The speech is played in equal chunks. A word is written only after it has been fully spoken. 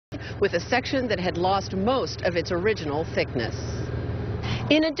with a section that had lost most of its original thickness.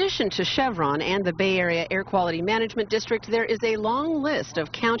 In addition to Chevron and the Bay Area Air Quality Management District, there is a long list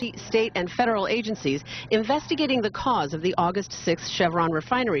of county, state, and federal agencies investigating the cause of the August 6th Chevron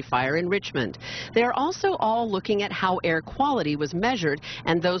refinery fire in Richmond. They are also all looking at how air quality was measured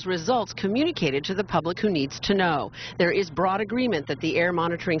and those results communicated to the public who needs to know. There is broad agreement that the air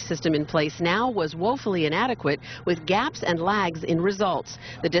monitoring system in place now was woefully inadequate, with gaps and lags in results.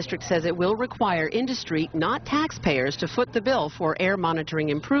 The district says it will require industry, not taxpayers, to foot the bill for air monitoring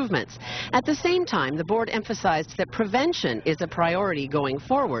improvements. At the same time, the board emphasized that prevention is a priority going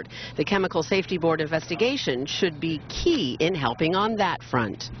forward. The Chemical Safety Board investigation should be key in helping on that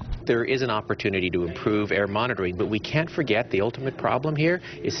front. There is an opportunity to improve air monitoring, but we can't forget the ultimate problem here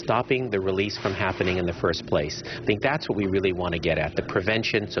is stopping the release from happening in the first place. I think that's what we really want to get at, the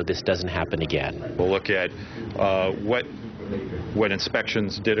prevention, so this doesn't happen again. We'll look at what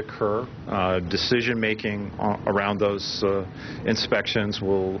inspections did occur, decision-making around those inspections.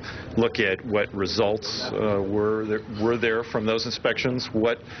 We'll look at what results were there from those inspections,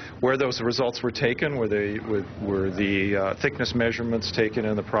 where those results were taken. Were the thickness measurements taken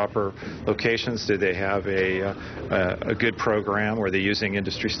in the proper locations? Did they have a good program? Were they using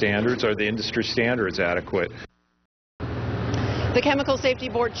industry standards? Are the industry standards adequate? The Chemical Safety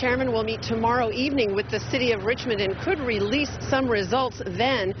Board chairman will meet tomorrow evening with the city of Richmond and could release some results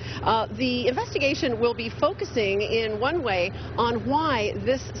then. The investigation will be focusing in one way on why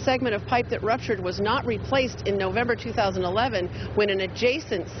this segment of pipe that ruptured was not replaced in November 2011 when an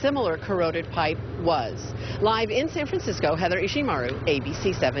adjacent similar corroded pipe was. Live in San Francisco, Heather Ishimaru,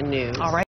 ABC 7 News. All right.